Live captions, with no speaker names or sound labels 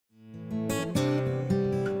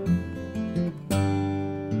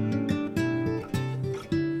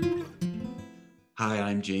Hi,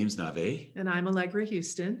 I'm James Nave, And I'm Allegra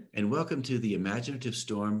Houston. and welcome to the Imaginative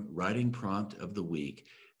Storm Writing Prompt of the Week.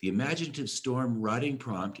 The Imaginative Storm Writing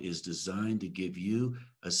Prompt is designed to give you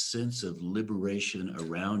a sense of liberation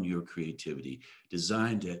around your creativity,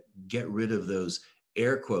 designed to get rid of those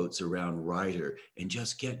air quotes around writer and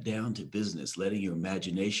just get down to business, letting your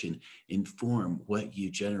imagination inform what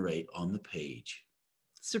you generate on the page.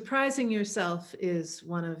 Surprising yourself is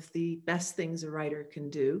one of the best things a writer can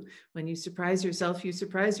do. When you surprise yourself, you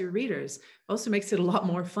surprise your readers. Also makes it a lot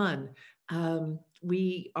more fun.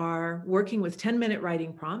 We are working with 10-minute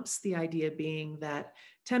writing prompts, the idea being that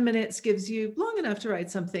 10 minutes gives you long enough to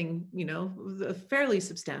write something, fairly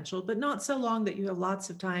substantial, but not so long that you have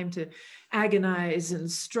lots of time to agonize and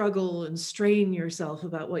struggle and strain yourself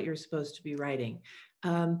about what you're supposed to be writing.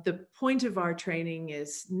 The point of our training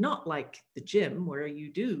is not like the gym where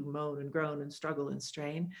you do moan and groan and struggle and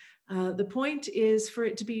strain. The point is for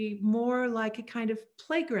it to be more like a kind of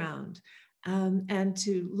playground, and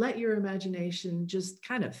to let your imagination just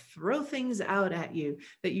kind of throw things out at you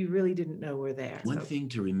that you really didn't know were there. One thing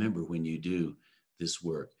to remember when you do this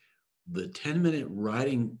work, the 10-minute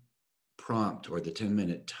writing prompt or the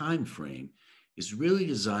 10-minute time frame is really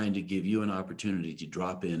designed to give you an opportunity to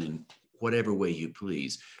drop in whatever way you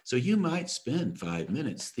please. So you might spend 5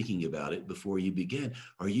 minutes thinking about it before you begin,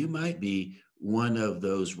 or you might be one of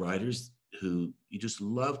those writers who you just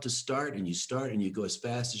love to start and you go as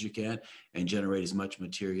fast as you can and generate as much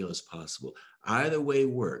material as possible. Either way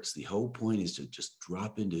works. The whole point is to just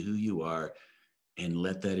drop into who you are and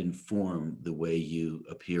let that inform the way you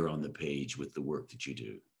appear on the page with the work that you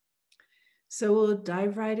do. So we'll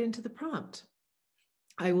dive right into the prompt.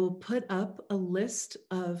 I will put up a list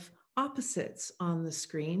of opposites on the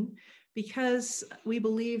screen because we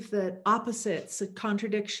believe that opposites,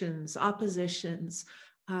 contradictions, oppositions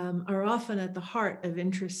are often at the heart of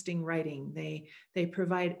interesting writing. They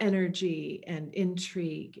provide energy and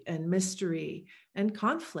intrigue and mystery and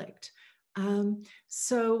conflict.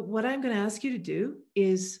 So what I'm going to ask you to do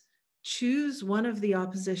is choose one of the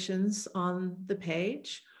oppositions on the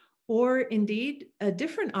page, or indeed a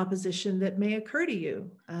different opposition that may occur to you.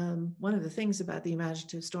 One of the things about the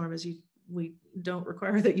imaginative storm is we don't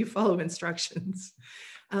require that you follow instructions.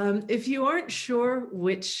 If you aren't sure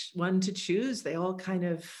which one to choose, they all kind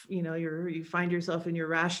of, you find yourself in your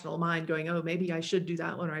rational mind going, oh, maybe I should do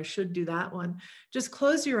that one or I should do that one. Just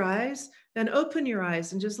close your eyes, then open your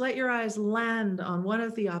eyes and just let your eyes land on one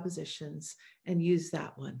of the oppositions and use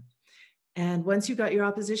that one. And once you've got your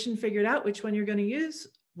opposition figured out which one you're going to use,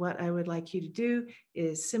 what I would like you to do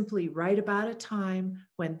is simply write about a time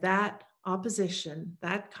when that opposition,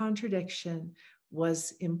 that contradiction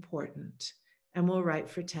was important. And we'll write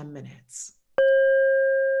for 10 minutes.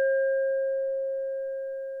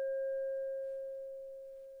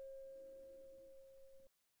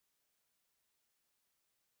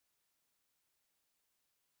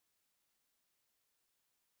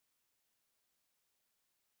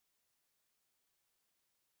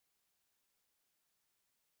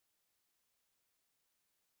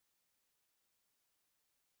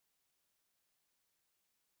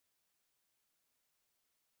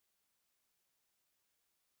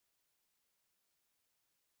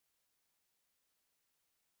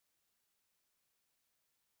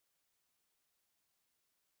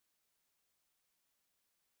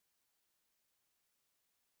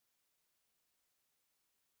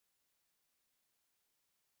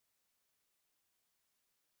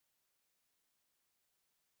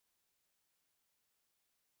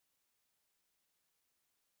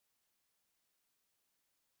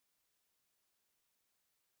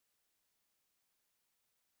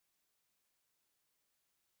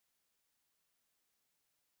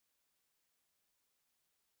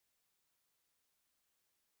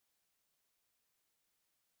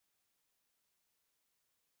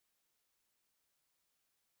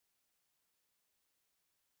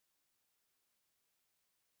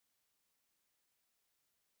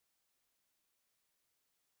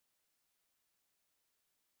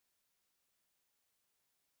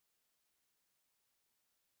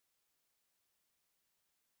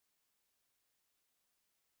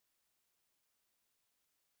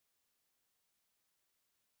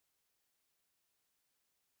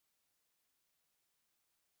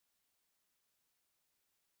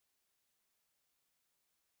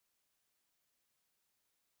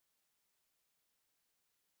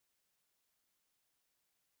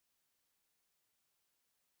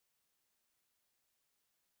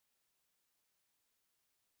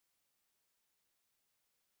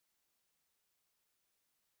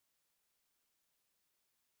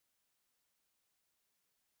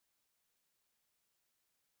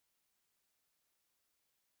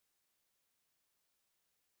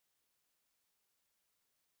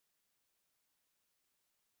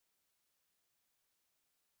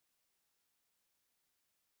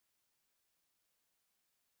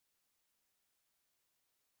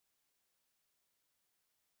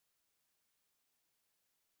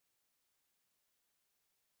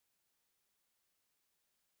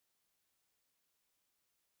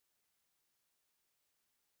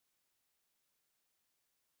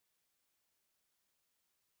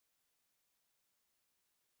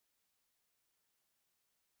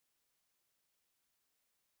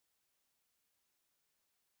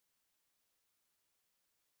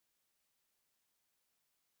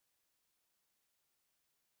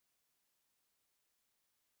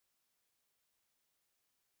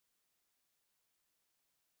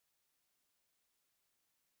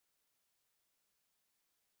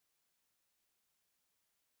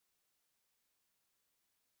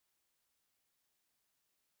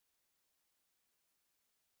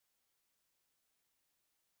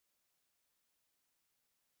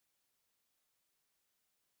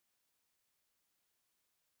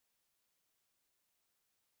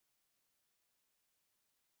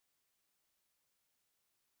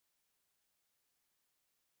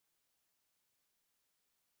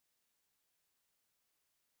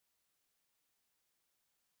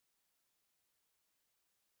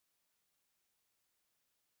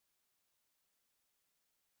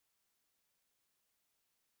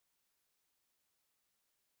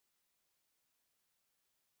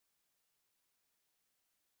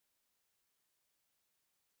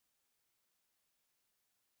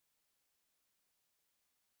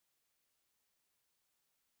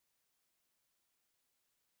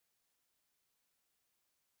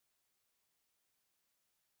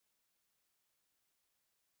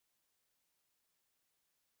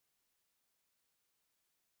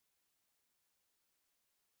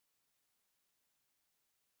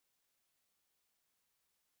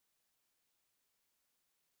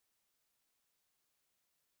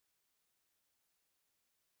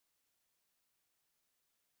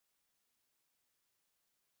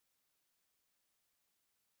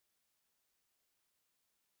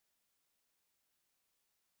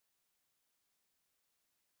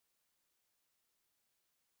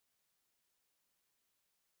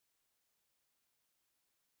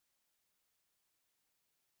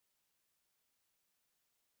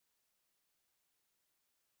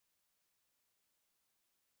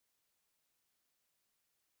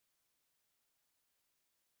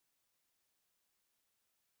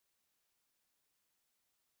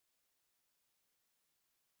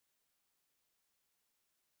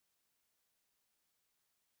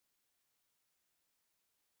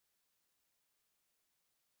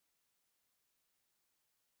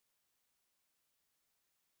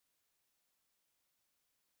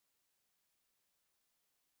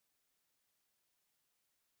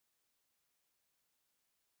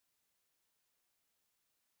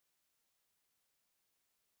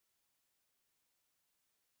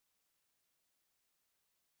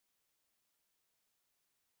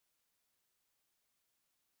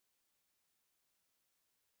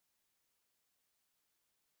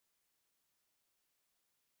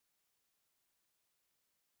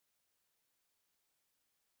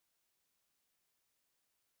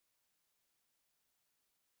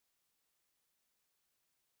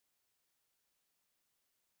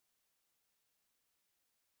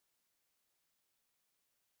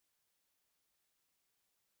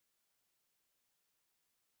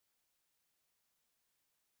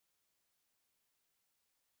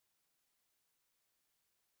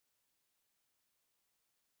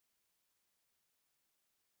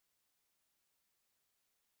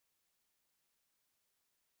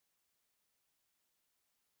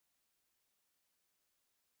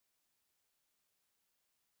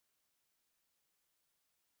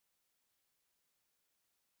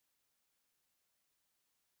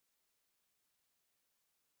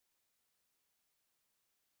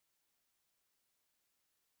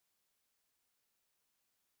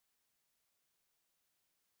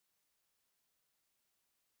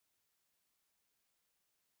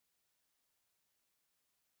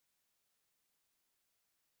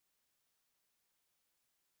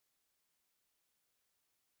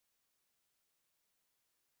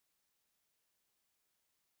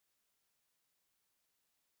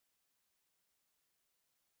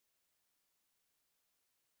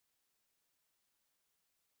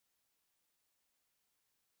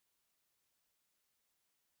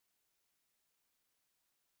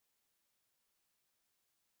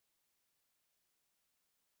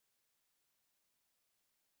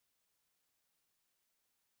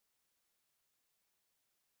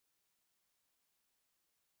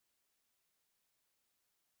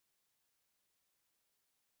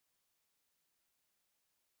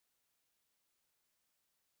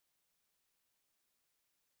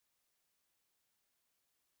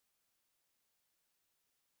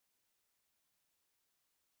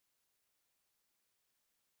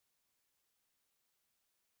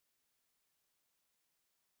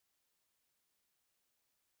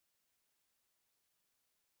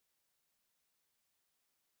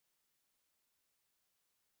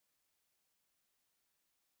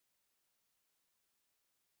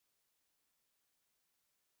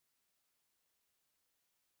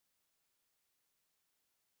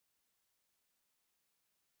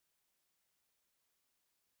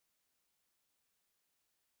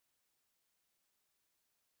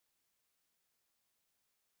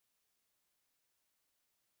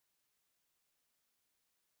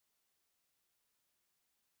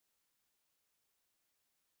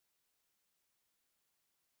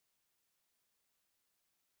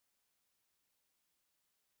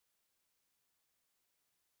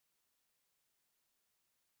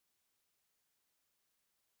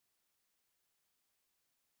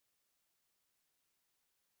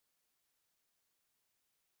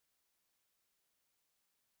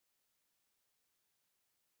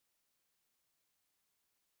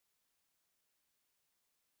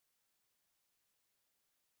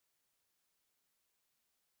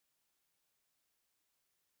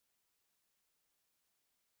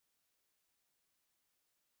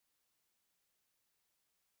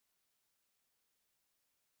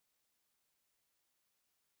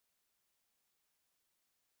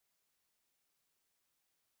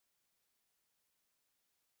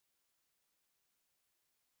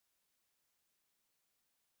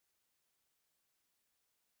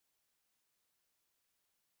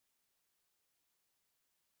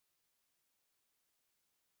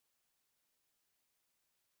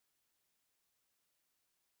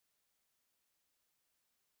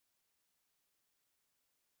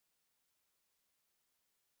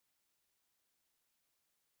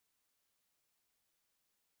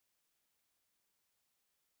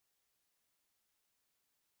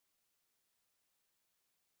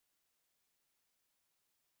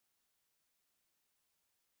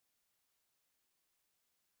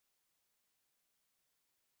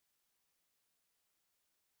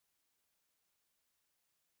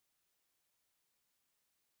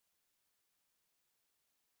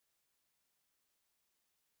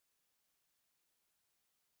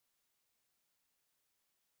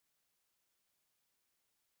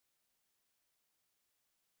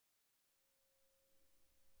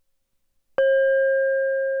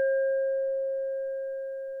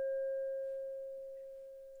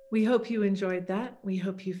 We hope you enjoyed that. We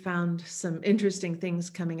hope you found some interesting things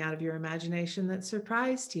coming out of your imagination that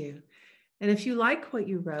surprised you. And if you like what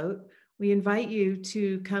you wrote, we invite you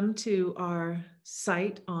to come to our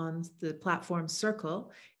site on the platform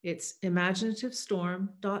Circle. It's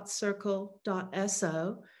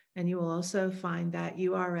imaginativestorm.circle.so. And you will also find that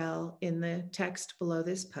URL in the text below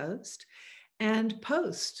this post. And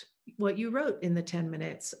post what you wrote in the 10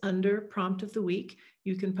 minutes under prompt of the week.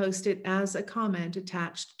 You can post it as a comment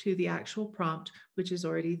attached to the actual prompt, which is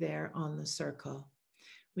already there on the circle.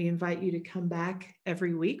 We invite you to come back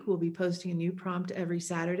every week. We'll be posting a new prompt every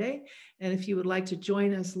Saturday. And if you would like to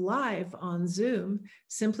join us live on Zoom,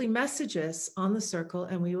 simply message us on the circle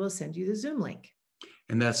and we will send you the Zoom link.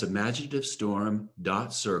 And that's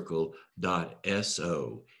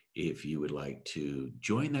imaginativestorm.circle.so if you would like to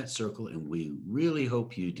join that circle, and we really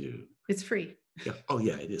hope you do. It's free. Yeah. Oh,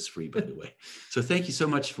 yeah, it is free, by the way. So thank you so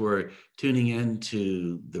much for tuning in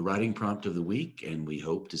to the writing prompt of the week, and we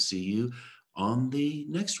hope to see you on the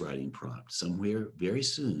next writing prompt somewhere very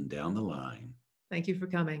soon down the line. Thank you for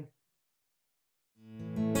coming.